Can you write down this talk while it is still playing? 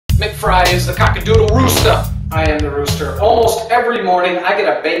McFry is the cockadoodle rooster. I am the rooster. Almost every morning I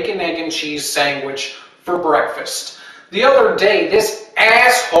get a bacon, egg, and cheese sandwich for breakfast. The other day, this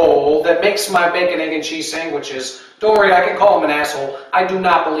asshole that makes my bacon, egg, and cheese sandwiches, don't worry, I can call him an asshole. I do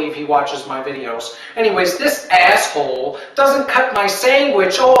not believe he watches my videos. Anyways, this asshole doesn't cut my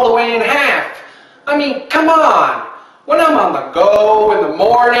sandwich all the way in half. I mean, come on. When I'm on the go in the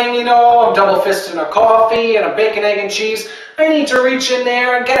morning, you know, I'm double fisting a coffee and a bacon, egg, and cheese, I need to reach in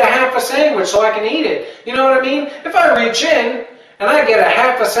there and get a half a sandwich so I can eat it. You know what I mean? If I reach in and I get a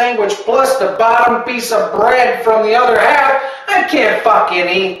half a sandwich plus the bottom piece of bread from the other half, I can't fucking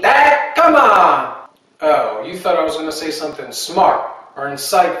eat that. Come on. Oh, you thought I was going to say something smart or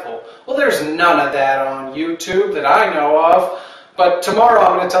insightful. Well, there's none of that on YouTube that I know of. But tomorrow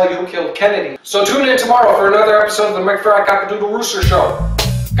I'm going to tell you who killed Kennedy. So tune in tomorrow for another episode of the McFry Cockadoodle Rooster Show.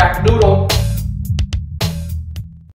 Cockadoodle.